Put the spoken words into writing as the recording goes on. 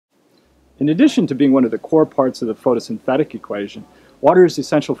In addition to being one of the core parts of the photosynthetic equation, water is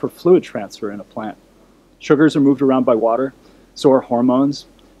essential for fluid transfer in a plant. Sugars are moved around by water, so are hormones,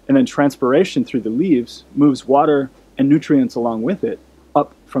 and then transpiration through the leaves moves water and nutrients along with it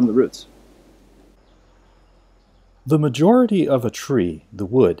up from the roots. The majority of a tree, the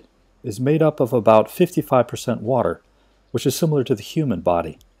wood, is made up of about 55% water, which is similar to the human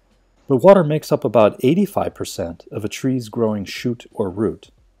body. But water makes up about 85% of a tree's growing shoot or root.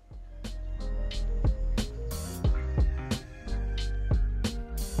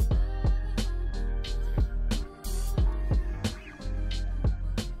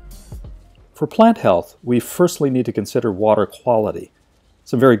 For plant health, we firstly need to consider water quality.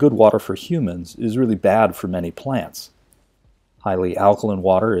 Some very good water for humans is really bad for many plants. Highly alkaline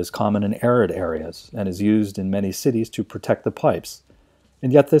water is common in arid areas and is used in many cities to protect the pipes.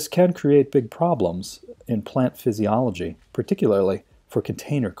 And yet this can create big problems in plant physiology, particularly for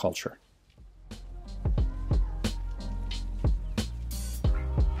container culture.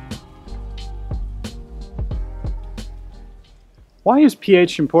 Why is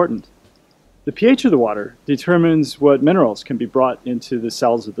pH important? The pH of the water determines what minerals can be brought into the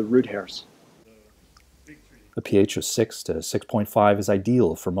cells of the root hairs. A pH of 6 to 6.5 is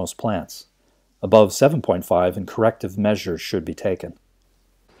ideal for most plants. Above 7.5 and corrective measures should be taken.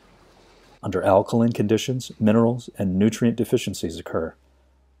 Under alkaline conditions, minerals and nutrient deficiencies occur.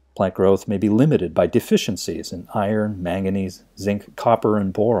 Plant growth may be limited by deficiencies in iron, manganese, zinc, copper,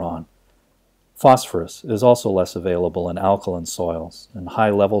 and boron. Phosphorus is also less available in alkaline soils, and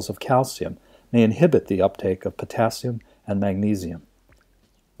high levels of calcium may inhibit the uptake of potassium and magnesium.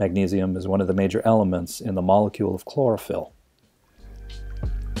 Magnesium is one of the major elements in the molecule of chlorophyll.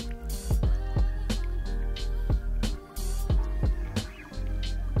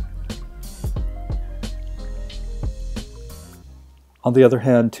 On the other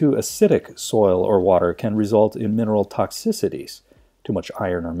hand, too acidic soil or water can result in mineral toxicities, too much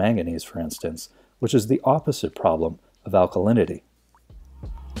iron or manganese, for instance, which is the opposite problem of alkalinity.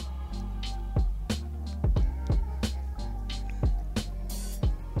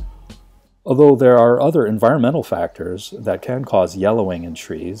 Although there are other environmental factors that can cause yellowing in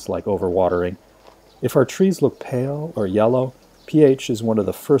trees, like overwatering, if our trees look pale or yellow, pH is one of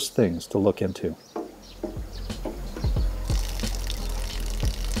the first things to look into.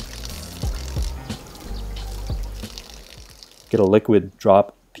 Get a liquid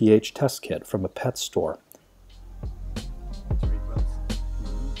drop pH test kit from a pet store.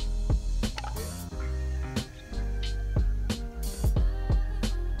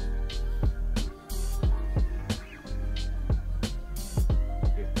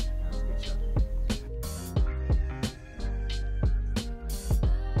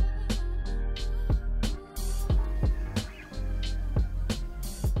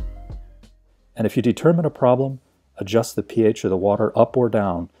 And if you determine a problem, adjust the pH of the water up or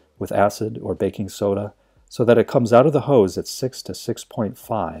down with acid or baking soda so that it comes out of the hose at 6 to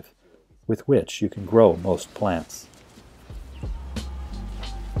 6.5, with which you can grow most plants.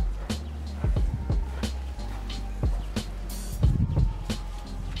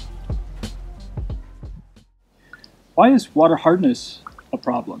 Why is water hardness a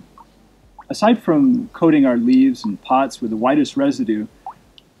problem? Aside from coating our leaves and pots with the whitest residue,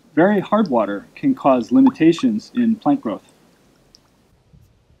 very hard water can cause limitations in plant growth.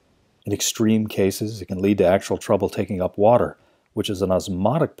 In extreme cases, it can lead to actual trouble taking up water, which is an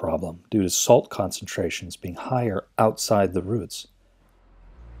osmotic problem due to salt concentrations being higher outside the roots.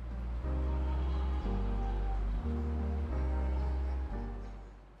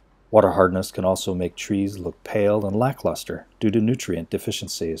 Water hardness can also make trees look pale and lackluster due to nutrient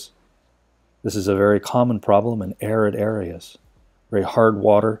deficiencies. This is a very common problem in arid areas. Very hard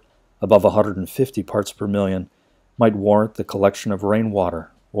water, above 150 parts per million, might warrant the collection of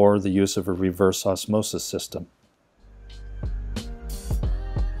rainwater or the use of a reverse osmosis system.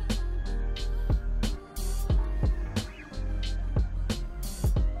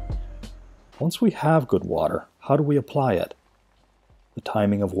 Once we have good water, how do we apply it? The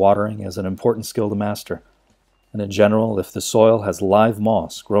timing of watering is an important skill to master. And in general, if the soil has live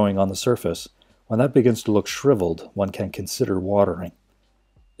moss growing on the surface, when that begins to look shriveled, one can consider watering.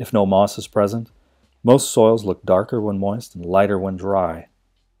 If no moss is present, most soils look darker when moist and lighter when dry.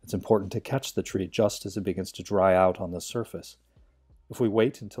 It's important to catch the tree just as it begins to dry out on the surface. If we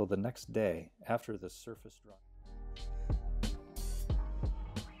wait until the next day after the surface dries,